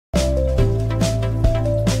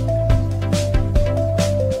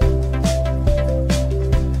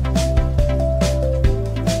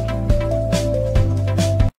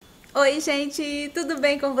Oi, gente, tudo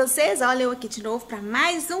bem com vocês? Olha eu aqui de novo para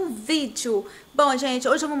mais um vídeo. Bom, gente,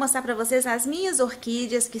 hoje eu vou mostrar para vocês as minhas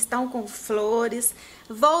orquídeas que estão com flores.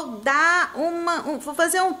 Vou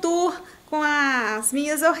fazer um tour com as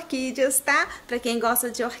minhas orquídeas, tá? Para quem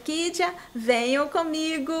gosta de orquídea, venham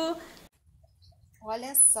comigo.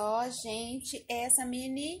 Olha só, gente, essa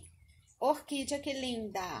mini orquídea que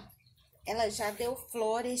linda. Ela já deu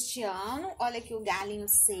flor este ano. Olha aqui o galinho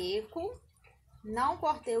seco. Não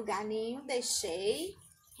cortei o galinho, deixei.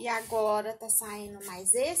 E agora tá saindo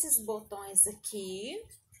mais esses botões aqui.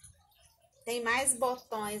 Tem mais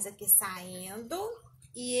botões aqui saindo.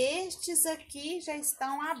 E estes aqui já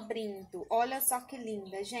estão abrindo. Olha só que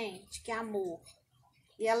linda, gente, que amor.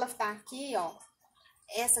 E ela tá aqui, ó.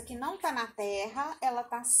 Essa aqui não tá na terra, ela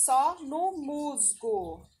tá só no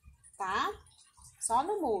musgo, tá? Só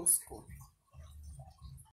no musgo.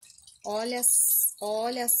 Olha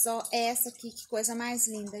só essa aqui, que coisa mais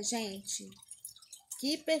linda, gente.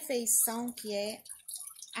 Que perfeição que é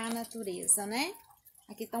a natureza, né?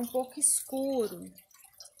 Aqui tá um pouco escuro.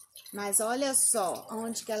 Mas olha só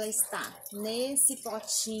onde que ela está. Nesse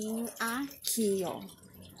potinho aqui, ó.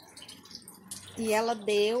 E ela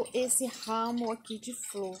deu esse ramo aqui de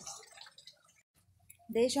flor.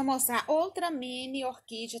 Deixa eu mostrar outra mini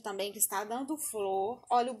orquídea também que está dando flor.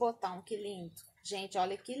 Olha o botão, que lindo. Gente,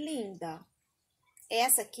 olha que linda.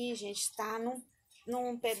 Essa aqui, gente, está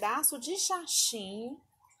num pedaço de chachinho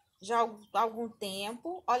já há algum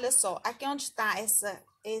tempo. Olha só, aqui onde está essa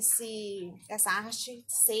haste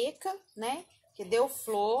seca, né? Que deu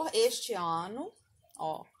flor este ano,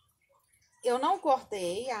 ó. Eu não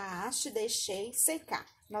cortei a haste, deixei secar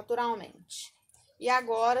naturalmente. E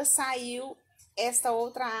agora saiu essa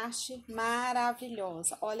outra haste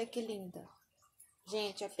maravilhosa. Olha que linda.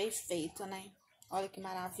 Gente, é perfeito, né? Olha que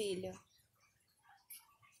maravilha.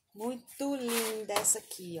 Muito linda essa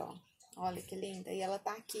aqui, ó. Olha que linda. E ela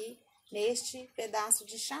tá aqui neste pedaço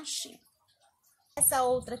de chachinho. Essa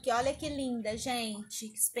outra aqui, olha que linda, gente.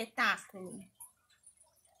 Que espetáculo.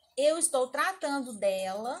 Eu estou tratando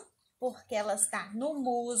dela porque ela está no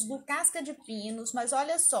musgo, casca de pinos. Mas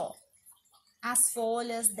olha só, as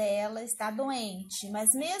folhas dela estão doentes.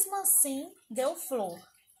 Mas mesmo assim, deu flor.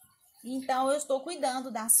 Então, eu estou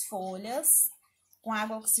cuidando das folhas com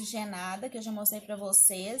água oxigenada, que eu já mostrei pra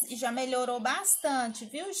vocês, e já melhorou bastante,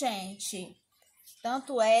 viu, gente?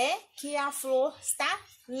 Tanto é que a flor está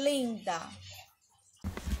linda.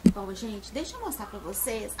 Bom, gente, deixa eu mostrar pra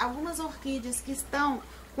vocês algumas orquídeas que estão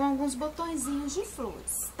com alguns botõezinhos de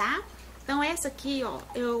flores, tá? Então, essa aqui, ó,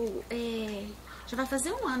 já vai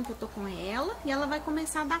fazer um ano que eu tô com ela, e ela vai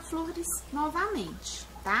começar a dar flores novamente,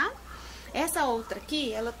 tá? Essa outra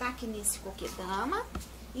aqui, ela tá aqui nesse coquedama.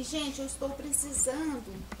 E, gente, eu estou precisando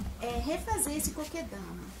refazer esse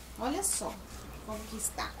coquedama. Olha só como que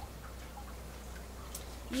está.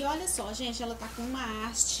 E olha só, gente, ela tá com uma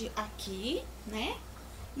haste aqui, né?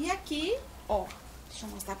 E aqui, ó, deixa eu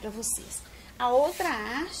mostrar pra vocês. A outra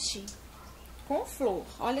haste com flor.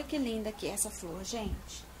 Olha que linda que é essa flor,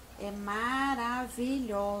 gente. É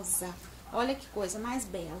maravilhosa. Olha que coisa mais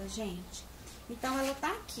bela, gente. Então, ela tá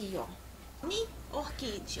aqui, ó. Mini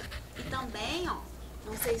orquídea. E também, ó,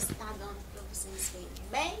 não sei se tá dando pra vocês verem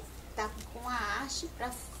bem, tá com a haste pra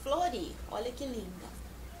florir. Olha que linda.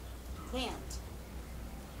 Tá vendo?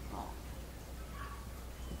 Ó.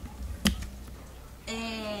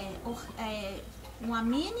 Uma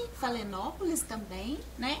mini falenópolis também,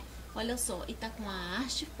 né? Olha só, e tá com a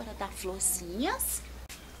haste para dar florzinhas,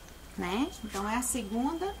 né? Então, é a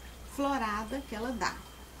segunda florada que ela dá.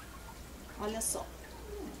 Olha só.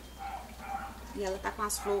 E ela tá com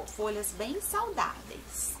as folhas bem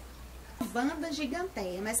saudáveis. Vanda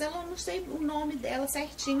giganteia, mas eu não sei o nome dela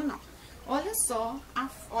certinho, não. Olha só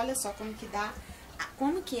como que dá,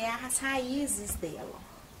 como que é as raízes dela.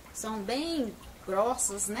 São bem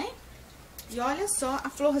grossas, né? E olha só a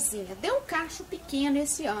florzinha. Deu um cacho pequeno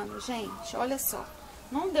esse ano, gente. Olha só.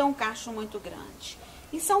 Não deu um cacho muito grande.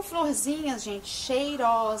 E são florzinhas, gente,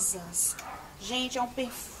 cheirosas. Gente, é um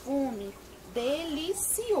perfume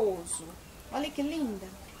delicioso. Olha que linda.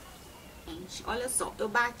 Gente, olha só, eu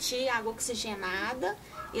bati água oxigenada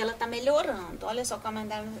e ela tá melhorando. Olha só como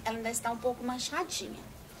ela ainda está um pouco manchadinha.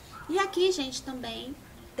 E aqui, gente, também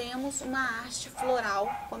temos uma haste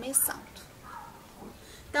floral começando.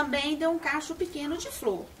 Também deu um cacho pequeno de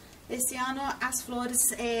flor. Esse ano as flores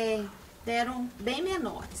deram bem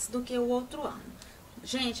menores do que o outro ano.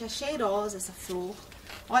 Gente, é cheirosa essa flor.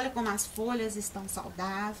 Olha como as folhas estão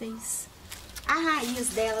saudáveis. A raiz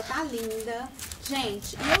dela tá linda.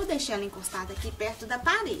 Gente, eu deixei ela encostada aqui perto da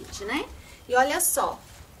parede, né? E olha só,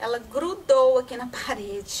 ela grudou aqui na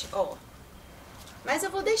parede, ó. Mas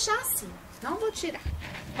eu vou deixar assim, não vou tirar.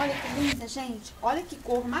 Olha que linda, gente. Olha que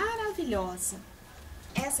cor maravilhosa.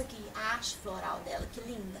 Essa aqui, a haste floral dela, que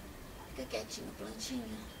linda. Fica quietinha,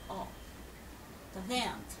 plantinha, ó. Tá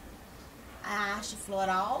vendo? A haste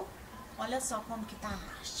floral. Olha só como que tá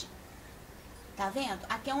a haste. Tá vendo?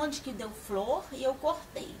 Aqui é onde que deu flor e eu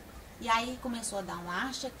cortei. E aí começou a dar uma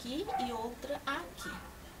haste aqui e outra aqui.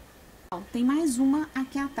 Ó, tem mais uma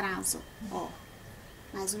aqui atrás, ó.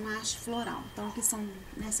 Mais uma haste floral. Então aqui são,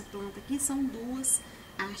 nessa planta aqui são duas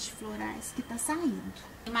hastes florais que tá saindo.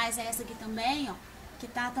 Tem mais essa aqui também, ó, que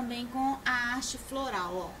tá também com a haste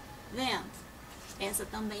floral, ó. Vendo? Essa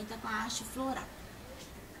também tá com a haste floral.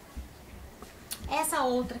 Essa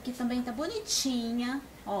outra aqui também tá bonitinha,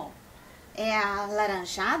 ó. É a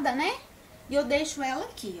laranjada, né? E eu deixo ela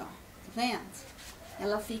aqui, ó. Tá vendo?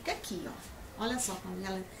 Ela fica aqui, ó. Olha só como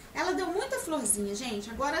ela deu muita florzinha, gente.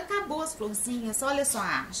 Agora acabou as florzinhas. Olha só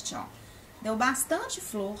a haste, ó. Deu bastante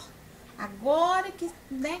flor. Agora que,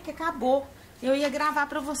 né, que acabou. Eu ia gravar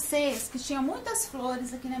pra vocês que tinha muitas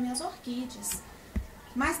flores aqui nas minhas orquídeas.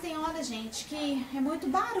 Mas tem hora, gente, que é muito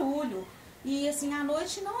barulho. E assim, a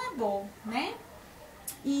noite não é bom, né?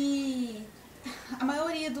 E a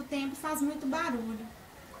maioria do tempo faz muito barulho.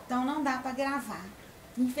 Então não dá pra gravar,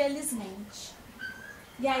 infelizmente.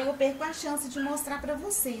 E aí eu perco a chance de mostrar pra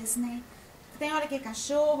vocês, né? Tem hora que é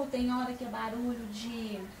cachorro, tem hora que é barulho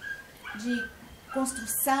de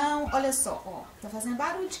construção. Olha só, ó, tá fazendo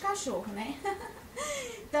barulho de cachorro, né?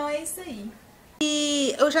 Então é isso aí.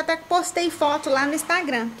 E eu já até postei foto lá no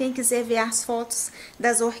Instagram. Quem quiser ver as fotos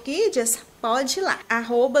das orquídeas, pode ir lá.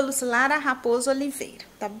 @Lucilara Raposo Oliveira,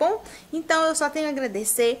 tá bom? Então eu só tenho a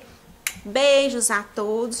agradecer. Beijos a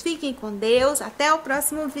todos. Fiquem com Deus. Até o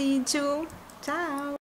próximo vídeo. Tchau!